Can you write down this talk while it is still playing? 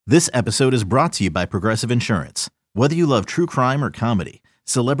This episode is brought to you by Progressive Insurance. Whether you love true crime or comedy,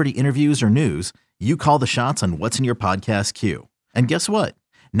 celebrity interviews or news, you call the shots on what's in your podcast queue. And guess what?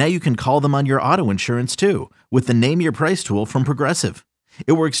 Now you can call them on your auto insurance too with the Name Your Price tool from Progressive.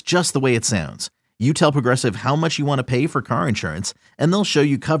 It works just the way it sounds. You tell Progressive how much you want to pay for car insurance, and they'll show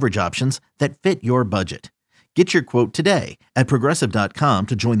you coverage options that fit your budget. Get your quote today at Progressive.com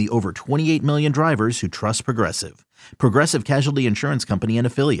to join the over 28 million drivers who trust Progressive. Progressive Casualty Insurance Company and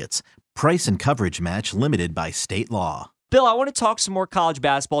Affiliates. Price and coverage match limited by state law. Bill, I want to talk some more college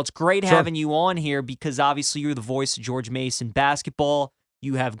basketball. It's great having you on here because obviously you're the voice of George Mason basketball.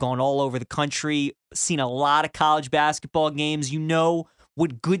 You have gone all over the country, seen a lot of college basketball games. You know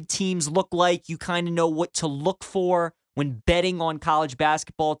what good teams look like. You kind of know what to look for when betting on college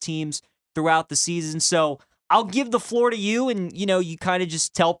basketball teams throughout the season. So I'll give the floor to you, and you kind of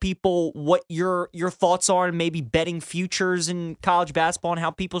just tell people what your thoughts are and maybe betting futures in college basketball and how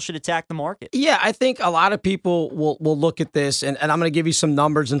people should attack the market. Yeah, I think a lot of people will look at this, and I'm going to give you some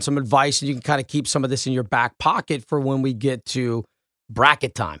numbers and some advice, and you can kind of keep some of this in your back pocket for when we get to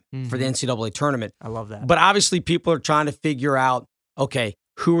bracket time for the NCAA tournament. I love that. But obviously people are trying to figure out, okay,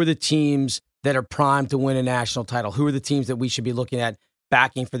 who are the teams that are primed to win a national title? Who are the teams that we should be looking at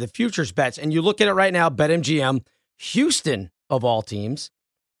backing for the futures bets? And you look at it right now, BetMGM, Houston, of all teams,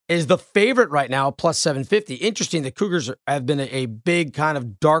 is the favorite right now, plus 750. Interesting, the Cougars have been a big kind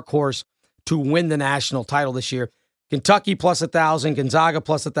of dark horse to win the national title this year. Kentucky plus 1,000, Gonzaga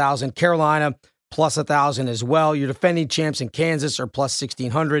plus 1,000, Carolina plus 1,000 as well. Your defending champs in Kansas are plus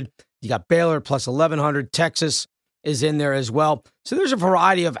 1,600. You got Baylor plus 1,100. Texas is in there as well. So there's a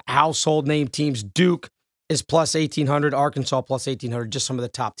variety of household name teams. Duke is plus 1,800, Arkansas plus 1,800, just some of the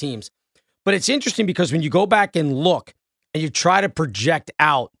top teams. But it's interesting because when you go back and look and you try to project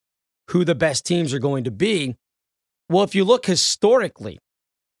out who the best teams are going to be, well, if you look historically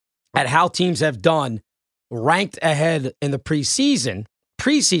at how teams have done ranked ahead in the preseason,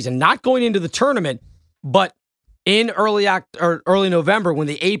 not going into the tournament, but in early November when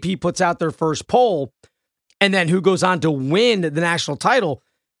the AP puts out their first poll, and then who goes on to win the national title,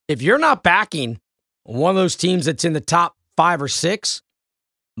 if you're not backing one of those teams that's in the top 5 or 6,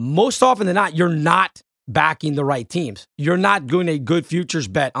 most often than not, you're not backing the right teams. You're not doing a good futures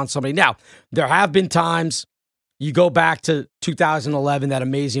bet on somebody. Now, there have been times, you go back to 2011, that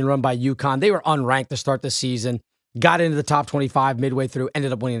amazing run by UConn. They were unranked to start the season, got into the top 25 midway through,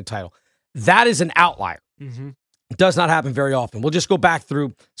 ended up winning the title. That is an outlier. It does not happen very often. We'll just go back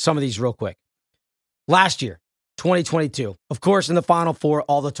through some of these real quick. Last year, 2022. Of course, in the Final Four,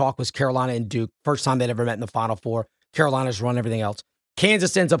 all the talk was Carolina and Duke. First time they'd ever met in the Final Four. Carolina's run everything else.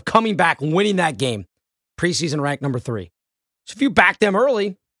 Kansas ends up coming back, winning that game. Preseason ranked number 3. So if you back them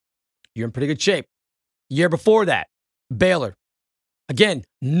early, you're in pretty good shape. Year before that, Baylor. Again,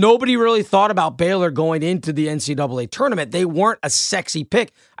 nobody really thought about Baylor going into the NCAA tournament. They weren't a sexy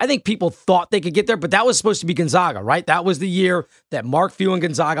pick. I think people thought they could get there, but that was supposed to be Gonzaga, right? That was the year that Mark Few and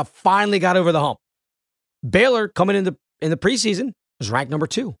Gonzaga finally got over the hump. Baylor, coming in the preseason, was ranked number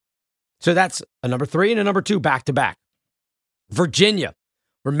 2. So that's a number 3 and a number 2 back-to-back. Virginia,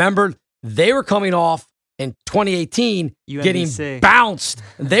 remember, they were coming off in 2018, UMBC. getting bounced.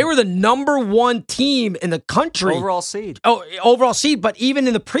 They were the number 1 team in the country. Overall seed. Oh, overall seed, but even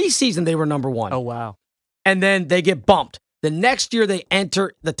in the preseason, they were number 1. Oh, wow. And then they get bumped. The next year, they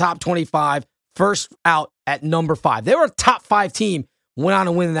enter the top 25, first out at number 5. They were a top 5 team, went on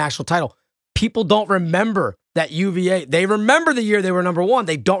to win the national title. People don't remember that UVA. They remember the year they were number 1.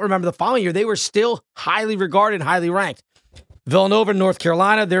 They don't remember the following year. They were still highly regarded, highly ranked. Villanova, North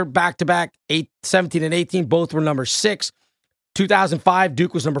Carolina, they're back-to-back 17 and 18. Both were number 6. 2005,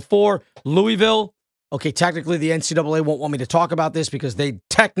 Duke was number 4. Louisville, okay, technically the NCAA won't want me to talk about this because they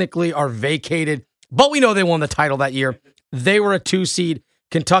technically are vacated, but we know they won the title that year. They were a 2 seed.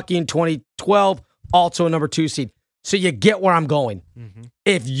 Kentucky in 2012, also a number 2 seed. So you get where I'm going.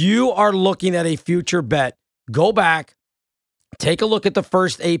 If you are looking at a future bet, go back, take a look at the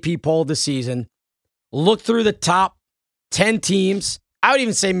first AP poll of the season, look through the top 10 teams. I would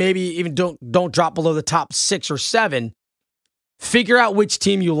even say maybe even don't drop below the top 6 or 7. Figure out which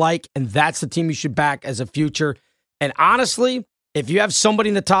team you like, and that's the team you should back as a future. And honestly, if you have somebody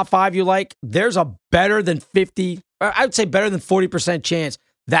in the top 5 you like, there's a better than 50, or I would say better than 40% chance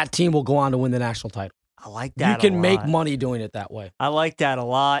that team will go on to win the national title. I like that. You can make money doing it that way. I like that a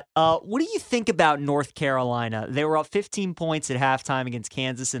lot. What do you think about North Carolina? They were up 15 points at halftime against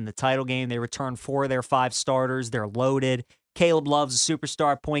Kansas in the title game. They returned 4 of their 5 starters. They're loaded. Caleb Love's a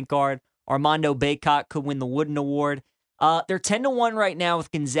superstar point guard. Armando Bacot could win the Wooden Award. They're 10-1 right now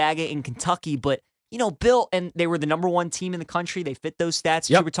with Gonzaga in Kentucky, but Bill, and they were the number one team in the country. They fit those stats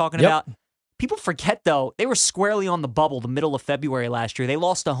that you were talking about. People forget, though, they were squarely on the bubble the middle of February last year. They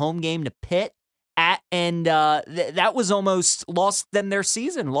lost a home game to Pitt, and that was almost lost them their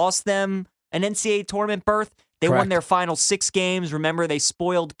season, lost them an NCAA tournament berth. They won their final 6 games. Remember, they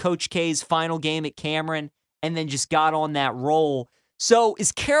spoiled Coach K's final game at Cameron and then just got on that roll. So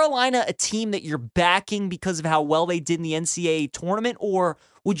is Carolina a team that you're backing because of how well they did in the NCAA tournament, or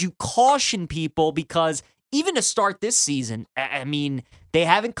would you caution people because even to start this season, I mean, they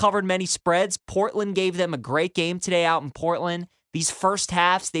haven't covered many spreads. Portland gave them a great game today out in Portland. These first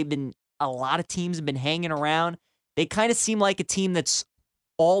halves, a lot of teams have been hanging around. They kind of seem like a team that's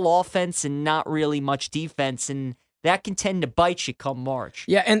all offense and not really much defense, and that can tend to bite you come March.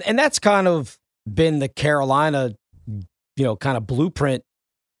 Yeah, and that's kind of been the Carolina, kind of blueprint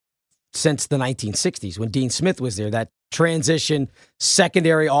since the 1960s when Dean Smith was there. That transition,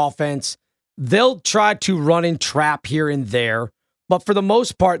 secondary offense. They'll try to run and trap here and there, but for the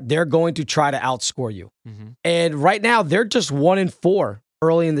most part, they're going to try to outscore you. Mm-hmm. And right now, they're just 1-4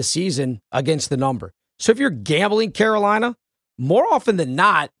 early in the season against the number. So if you're gambling Carolina, more often than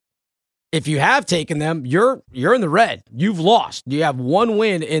not, if you have taken them, you're in the red. You've lost. You have one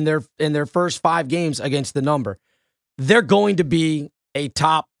win in their first 5 games against the number. They're going to be a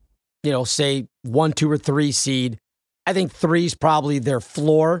top, say 1, 2, or 3 seed. I think 3 is probably their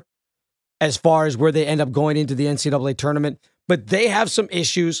floor as far as where they end up going into the NCAA tournament. But they have some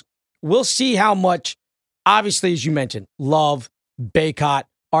issues. We'll see how much, obviously, as you mentioned, Love, Bacot,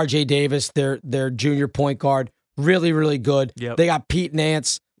 RJ Davis, their junior point guard, really, really good. Yep. They got Pete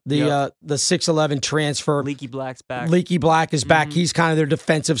Nance, the 6'11" transfer. Leaky Black's back. Leaky Black is back. He's kind of their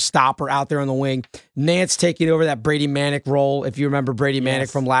defensive stopper out there on the wing. Nance taking over that Brady Manick role, if you remember Brady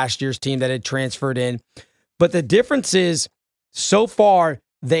Manick from last year's team that had transferred in. But the difference is, so far,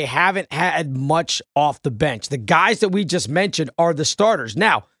 they haven't had much off the bench. The guys that we just mentioned are the starters.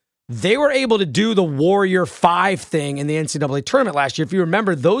 Now, they were able to do the Warrior 5 thing in the NCAA tournament last year. If you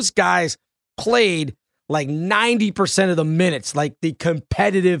remember, those guys played like 90% of the minutes, like the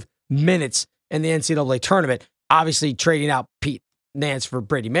competitive minutes in the NCAA tournament, obviously trading out Pete Nance for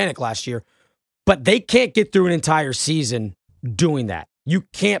Brady Manick last year. But they can't get through an entire season doing that. You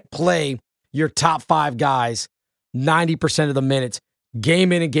can't play your top 5 guys 90% of the minutes,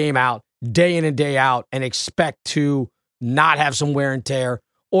 game in and game out, day in and day out, and expect to not have some wear and tear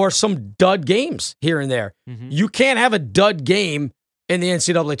or some dud games here and there. Mm-hmm. You can't have a dud game in the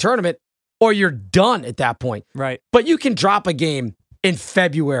NCAA tournament or you're done at that point. Right. But you can drop a game in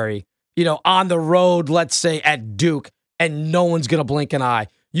February, on the road, let's say at Duke, and no one's going to blink an eye.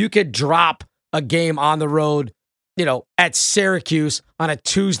 You could drop a game on the road, at Syracuse on a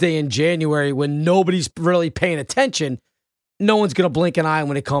Tuesday in January when nobody's really paying attention. No one's going to blink an eye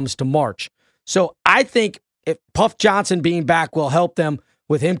when it comes to March. So I think if Puff Johnson being back will help them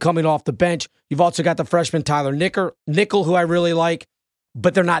with him coming off the bench. You've also got the freshman Tyler Nickel, who I really like,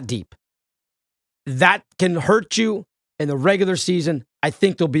 but they're not deep. That can hurt you in the regular season. I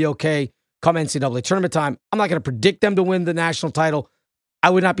think they'll be okay come NCAA tournament time. I'm not going to predict them to win the national title. I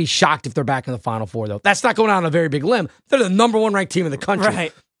would not be shocked if they're back in the Final Four, though. That's not going out on a very big limb. They're the number 1 ranked team in the country.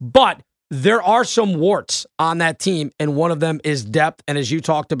 Right. But there are some warts on that team, and one of them is depth. And as you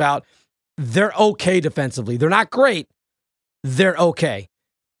talked about, they're okay defensively. They're not great. They're okay.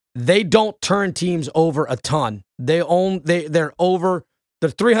 They don't turn teams over a ton. They're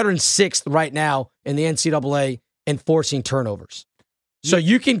 306th right now in the NCAA in forcing turnovers. So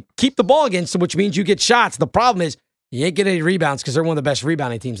you can keep the ball against them, which means you get shots. The problem is you ain't getting any rebounds because they're one of the best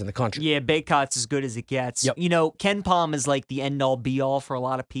rebounding teams in the country. Yeah, Baycot's as good as it gets. Yep. Ken Pom is like the end-all, be-all for a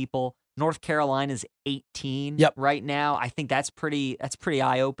lot of people. North Carolina's 18 right now. I think that's pretty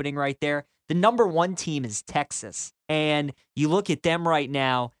eye-opening right there. The number 1 team is Texas, and you look at them right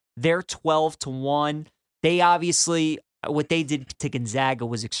now, they're 12-1. They obviously, what they did to Gonzaga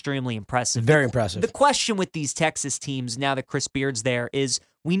was extremely impressive. Very impressive. The question with these Texas teams, now that Chris Beard's there, is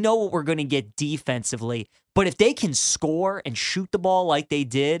we know what we're going to get defensively, but if they can score and shoot the ball like they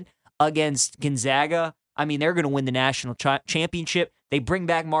did against Gonzaga, I mean, they're going to win the national championship. They bring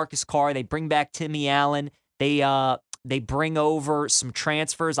back Marcus Carr. They bring back Timmy Allen. They bring over some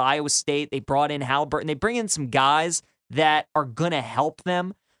transfers, Iowa State. They brought in Halliburton. They bring in some guys that are going to help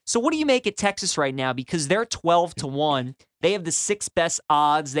them. So what do you make at Texas right now? Because they're 12-1. They have the 6th best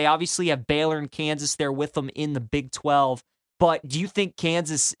odds. They obviously have Baylor and Kansas there with them in the Big 12. But do you think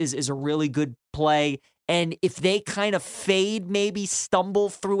Kansas is a really good play? And if they kind of fade, maybe stumble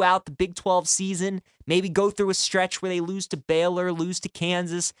throughout the Big 12 season, maybe go through a stretch where they lose to Baylor, lose to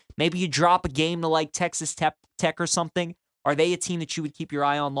Kansas, maybe you drop a game to like Texas Tech or something, Are they a team that you would keep your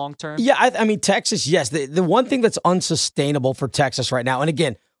eye on long term? Yeah, I mean, Texas, yes. The one thing that's unsustainable for Texas right now, and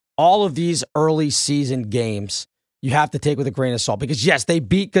again, all of these early season games, you have to take with a grain of salt because, yes, they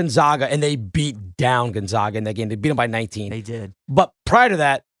beat Gonzaga and they beat down Gonzaga in that game. They beat them by 19. They did. But prior to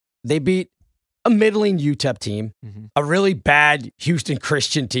that, they beat a middling UTEP team, a really bad Houston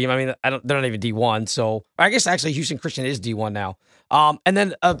Christian team. I mean, they're not even D1, so I guess actually Houston Christian is D1 now. And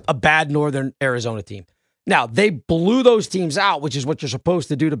then a bad Northern Arizona team. Now, they blew those teams out, which is what you're supposed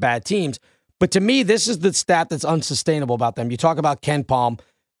to do to bad teams. But to me, this is the stat that's unsustainable about them. You talk about KenPom.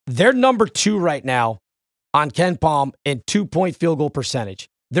 They're number 2 right now on KenPom in 2-point field goal percentage.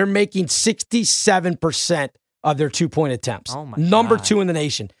 They're making 67% of their 2-point attempts. Oh my number God. 2 in the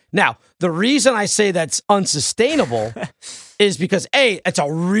nation. Now, the reason I say that's unsustainable is because, A, it's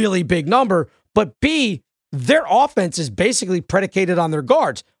a really big number, but B, their offense is basically predicated on their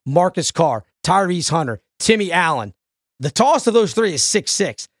guards. Marcus Carr, Tyrese Hunter, Timmy Allen. The tallest of those 3 is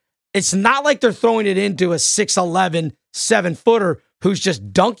 6'6". It's not like they're throwing it into a 6'11", 7-footer who's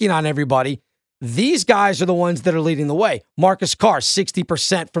just dunking on everybody. These guys are the ones that are leading the way. Marcus Carr,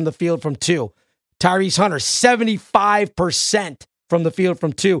 60% from the field from 2. Tyrese Hunter, 75% from the field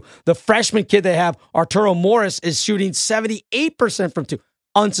from 2. The freshman kid they have, Arturo Morris, is shooting 78% from 2.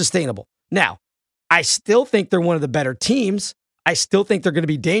 Unsustainable. Now, I still think they're one of the better teams. I still think they're going to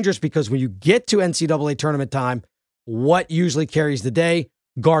be dangerous because when you get to NCAA tournament time, what usually carries the day?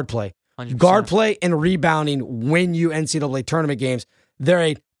 Guard play. 100%. Guard play and rebounding win you NCAA tournament games. They're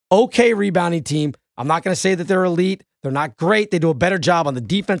a okay rebounding team. I'm not going to say that they're elite. They're not great. They do a better job on the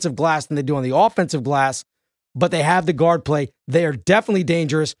defensive glass than they do on the offensive glass, but they have the guard play. They are definitely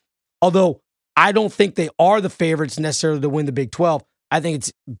dangerous, although I don't think they are the favorites necessarily to win the Big 12. I think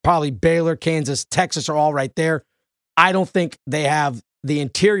it's probably Baylor, Kansas, Texas are all right there. I don't think they have the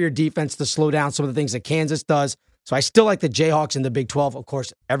interior defense to slow down some of the things that Kansas does. So I still like the Jayhawks in the Big 12. Of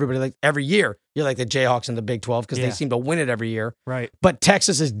course, everybody every year you like the Jayhawks in the Big 12 because they seem to win it every year. Right. But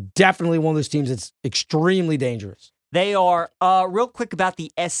Texas is definitely one of those teams that's extremely dangerous. They are, real quick about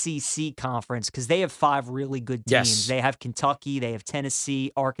the SEC conference, because they have 5 really good teams. Yes. They have Kentucky, they have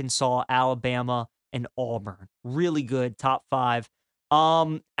Tennessee, Arkansas, Alabama, and Auburn. Really good, top 5.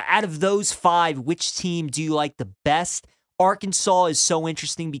 Out of those 5, which team do you like the best? Arkansas is so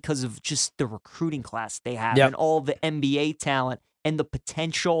interesting because of just the recruiting class they have and all the NBA talent and the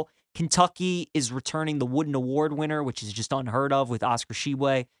potential. Kentucky is returning the Wooden Award winner, which is just unheard of with Oscar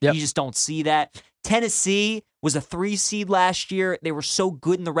Tshiebwe. You just don't see that. Tennessee was a 3 seed last year. They were so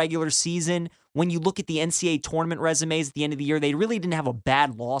good in the regular season. When you look at the NCAA tournament resumes at the end of the year, they really didn't have a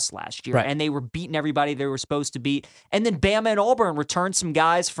bad loss last year, and they were beating everybody they were supposed to beat. And then Bama and Auburn returned some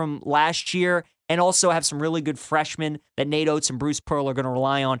guys from last year and also have some really good freshmen that Nate Oates and Bruce Pearl are going to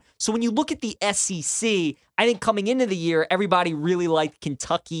rely on. So when you look at the SEC, I think coming into the year, everybody really liked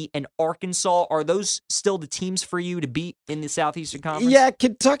Kentucky and Arkansas. Are those still the teams for you to beat in the Southeastern Conference? Yeah,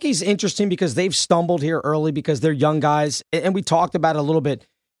 Kentucky's interesting because they've stumbled here early because they're young guys. And we talked about it a little bit.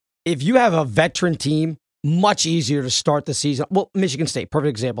 If you have a veteran team, much easier to start the season. Well, Michigan State, perfect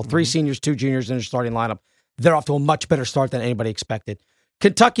example. 3 seniors, 2 juniors in their starting lineup. They're off to a much better start than anybody expected.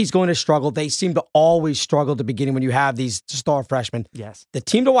 Kentucky's going to struggle. They seem to always struggle at the beginning when you have these star freshmen. Yes. The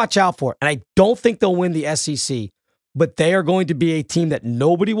team to watch out for, and I don't think they'll win the SEC, but they are going to be a team that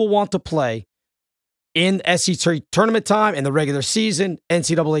nobody will want to play in SEC tournament time, in the regular season,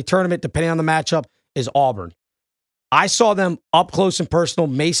 NCAA tournament, depending on the matchup, is Auburn. I saw them up close and personal.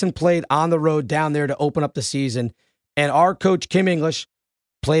 Mason played on the road down there to open up the season, and our coach, Kim English,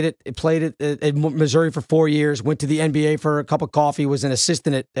 played it at Missouri for 4 years, went to the NBA for a cup of coffee, was an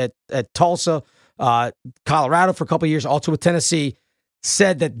assistant at Tulsa, Colorado for a couple of years, also with Tennessee,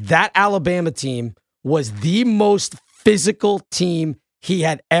 said that Alabama team was the most physical team he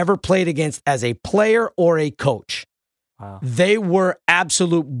had ever played against as a player or a coach. Wow. They were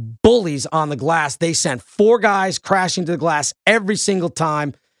absolute bullies on the glass. They sent 4 guys crashing to the glass every single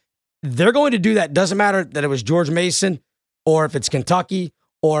time. They're going to do that. Doesn't matter that it was George Mason or if it's Kentucky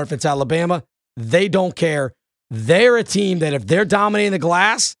or if it's Alabama. They don't care. They're a team that if they're dominating the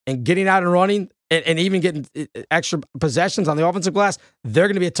glass and getting out and running and even getting extra possessions on the offensive glass, they're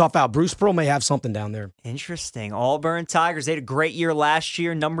going to be a tough out. Bruce Pearl may have something down there. Interesting. Auburn Tigers, they had a great year last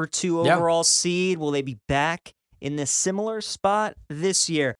year, number 2 overall seed. Will they be back in this similar spot this year?